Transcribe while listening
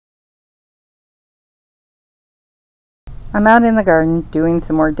I'm out in the garden doing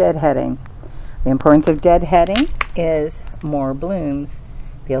some more deadheading. The importance of deadheading is more blooms.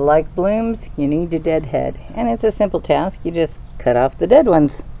 If you like blooms, you need to deadhead. And it's a simple task. You just cut off the dead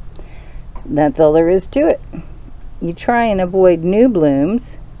ones. That's all there is to it. You try and avoid new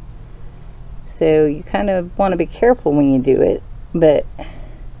blooms, so you kind of want to be careful when you do it, but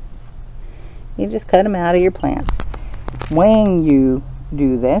you just cut them out of your plants. When you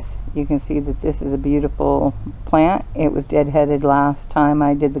do this, you can see that this is a beautiful plant. It was deadheaded last time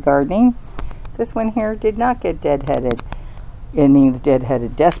I did the gardening. This one here did not get deadheaded. It needs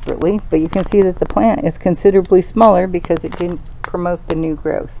deadheaded desperately, but you can see that the plant is considerably smaller because it didn't promote the new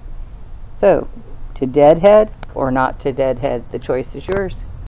growth. So, to deadhead or not to deadhead, the choice is yours.